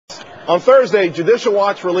On Thursday, Judicial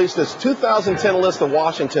Watch released its 2010 list of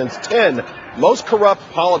Washington's 10 most corrupt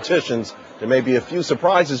politicians. There may be a few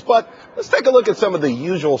surprises, but let's take a look at some of the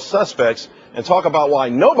usual suspects and talk about why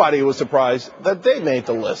nobody was surprised that they made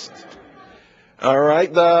the list. All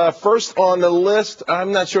right, the first on the list,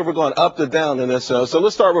 I'm not sure if we're going up or down in this, so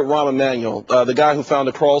let's start with Rahm Emanuel, the guy who found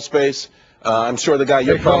the crawl space. I'm sure the guy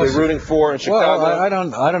you're probably rooting for in Chicago.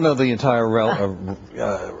 Well, I don't know the entire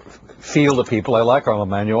field of people. I like Rahm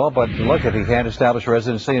Emanuel, but look, if he can't establish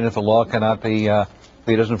residency and if the law cannot be, if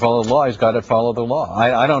he doesn't follow the law, he's got to follow the law.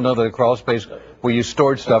 I don't know that a crawl space where you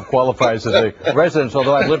stored stuff qualifies as a residence,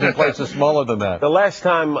 although I've lived in places smaller than that. The last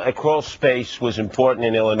time a crawl space was important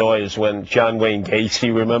in Illinois is when John Wayne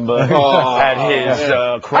Gacy, remember, had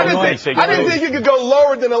his crawl space. I didn't think you could go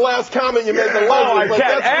lower than the last comment you made.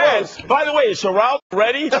 By the way, is Sorrell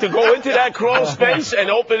ready to go into that crawl space and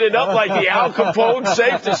open it up like the Al Capone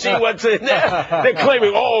safe to see what's in there? They're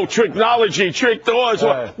claiming, technology, trick doors.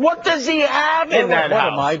 What does he have in that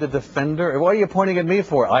house? Am I the defender? What are you pointing at me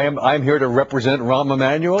for? I'm here to represent Rahm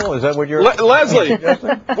Emanuel? Is that what you're... Leslie,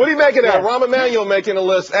 what do you make of that? Rahm Emanuel making a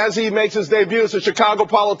list as he makes his debut as a Chicago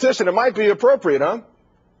politician. It might be appropriate, huh?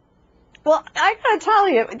 Well, I gotta tell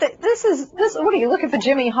you, what are you looking for,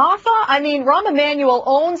 Jimmy Hoffa? I mean, Rahm Emanuel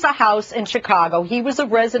owns a house in Chicago. He was a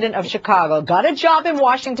resident of Chicago, got a job in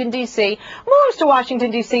Washington, D.C., moves to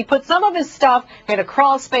Washington, D.C., put some of his stuff in a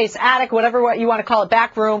crawl space, attic, whatever you want to call it,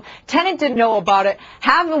 back room. Tenant didn't know about it.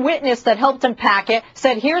 Have a witness that helped him pack it,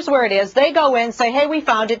 said, here's where it is. They go in, say, hey, we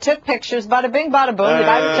found it, took pictures, bada bing, bada boom. The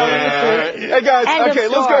guy was telling the truth. Hey, guys, okay,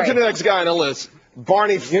 let's go to the next guy on the list.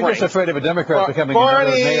 Barney Frank. You're just afraid of a Democrat becoming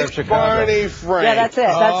mayor of Chicago. Barney Frank. Yeah, that's it.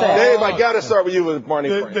 That's it. Dave, I got to start with you with Barney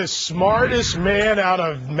Frank. The smartest man out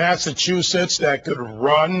of Massachusetts that could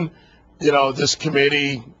run, this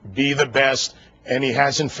committee, be the best, and he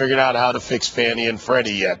hasn't figured out how to fix Fannie and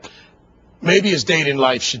Freddie yet. Maybe his dating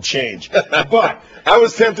life should change. But I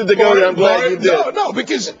was tempted to go there. I'm glad you did. No,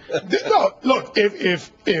 because look,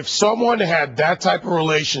 if someone had that type of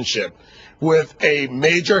relationship with a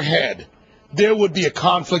major head, there would be a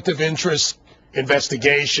conflict of interest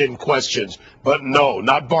investigation, questions. But no,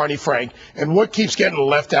 not Barney Frank. And what keeps getting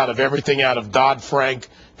left out of everything, out of Dodd-Frank,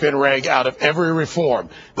 FinReg, out of every reform?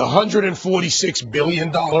 The $146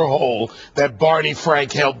 billion hole that Barney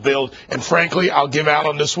Frank helped build. And frankly, I'll give out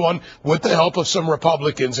on this one with the help of some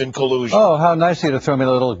Republicans in collusion. Oh, how nice of you to throw me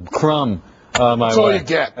a little crumb my way. That's all you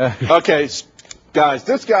get. Okay. Guys,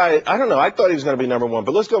 this guy, I don't know. I thought he was going to be number one,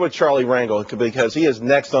 but let's go with Charlie Rangel because he is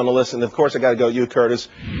next on the list. And, of course, I got to go with you, Curtis.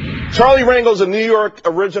 Charlie Rangel's a New York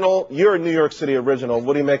original. You're a New York City original.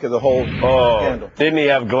 What do you make of the whole scandal? Didn't he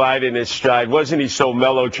have glide in his stride? Wasn't he so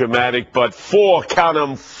melodramatic? But count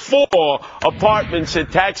them, 4 apartments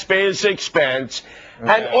at taxpayers' expense.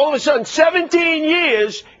 And all of a sudden, 17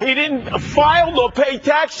 years, he didn't file or pay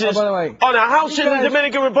taxes on a house in the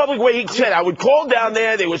Dominican Republic where he said, I would call down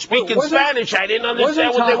there, they were speaking Spanish, I didn't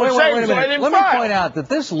understand what they were saying, so I didn't file. Let me point out that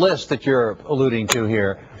this list that you're alluding to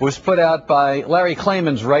here was put out by Larry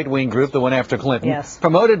Klayman's right-wing group, the one after Clinton,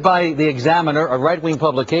 promoted by The Examiner, a right-wing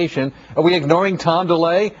publication. Are we ignoring Tom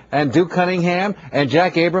DeLay and Duke Cunningham and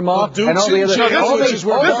Jack Abramoff and all the other... This is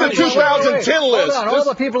the 2010 list. Hold on, all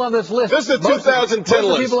the people on this list. This is the 2010 list. Most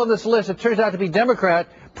of the people on this list, it turns out to be Democrat,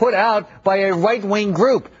 put out by a right-wing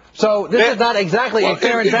group. So this is not exactly a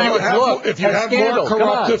fair and balanced look. If you have more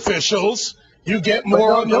corrupt officials, you get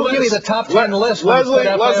more on the list. Don't give me the top 10 list. Leslie,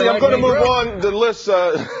 I'm going to move on the list.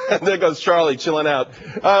 There goes Charlie chilling out.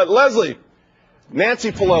 Leslie,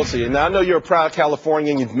 Nancy Pelosi, and I know you're a proud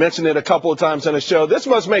Californian. You've mentioned it a couple of times on the show. This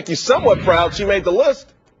must make you somewhat proud she made the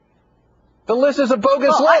list. The list is a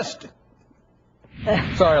bogus list.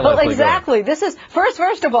 Sorry, well, Leslie, exactly. This is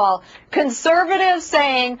first of all, conservatives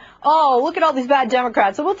saying, "Oh, look at all these bad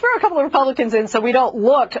Democrats." So we'll throw a couple of Republicans in so we don't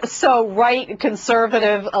look so right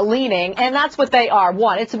conservative leaning, and that's what they are.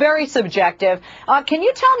 One, it's very subjective. Can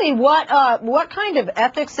you tell me what kind of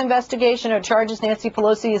ethics investigation or charges Nancy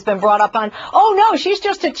Pelosi has been brought up on? Oh no, she's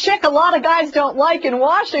just a chick a lot of guys don't like in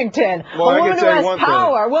Washington. Well, a woman who has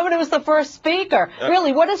power, a woman who was the first speaker.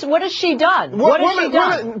 Really, what has she done? What has she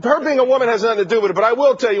done? Her being a woman has nothing to do with it. But I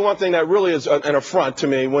will tell you one thing that really is an affront to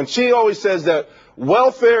me. When she always says that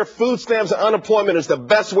welfare, food stamps, and unemployment is the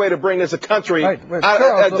best way to bring this country to create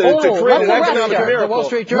an economic miracle. The Wall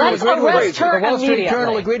Street Journal agreed with her. The Wall Street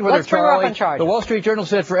Journal agreed with her, Charlie. The Wall Street Journal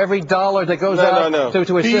said for every dollar that goes out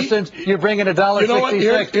to assistance, you bring in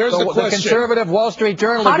 $1.66. Here's the question. The conservative Wall Street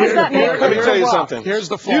Journal agreed with her. Let me tell you something. Here's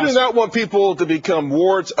the you do not want people to become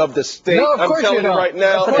wards of the state. No, of course I'm telling you right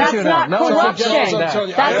now. But that's not corruption.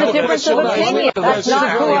 That's a difference of opinion. That's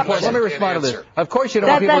not corruption. Let me respond to this. Of course you don't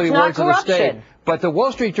want people to be wards of the state. But the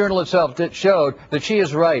Wall Street Journal itself showed that she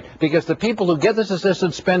is right, because the people who get this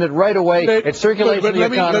assistance spend it right away. It circulates in the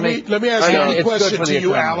economy. Let me ask you a question to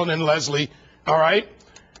you, Alan and Leslie. All right?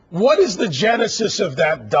 What is the genesis of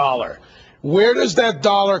that dollar? Where does that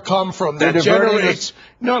dollar come from that generates?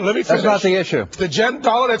 No, let me finish. That's not the issue. The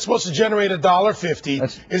dollar that's supposed to generate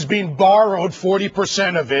 $1.50 is being borrowed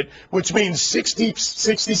 40% of it, which means 60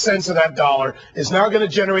 cents of that dollar is now going to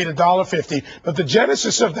generate $1.50. But the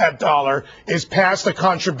genesis of that dollar is past the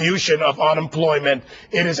contribution of unemployment.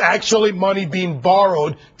 It is actually money being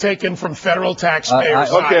borrowed, taken from federal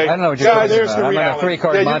taxpayers. Okay, I don't know what you're talking about. The I'm reality. a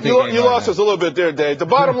three-card Monte game you lost us a little bit there, Dave. The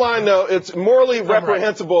bottom line, though, it's morally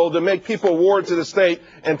reprehensible to make people ward to the state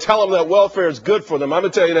and tell them that welfare is good for them. I'm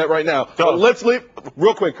going to tell you that right now. So let's leave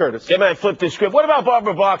real quick, Curtis. Yeah, man, flip the script. What about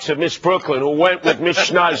Barbara Boxer, Miss Brooklyn, who went with Miss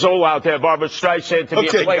Schnozzola out there, Barbara Streisand, to be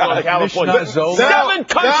a playboy in California? 7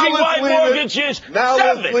 countrywide mortgages. Now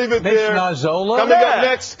let's leave it there. Miss Schnozzola? Coming up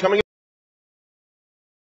next.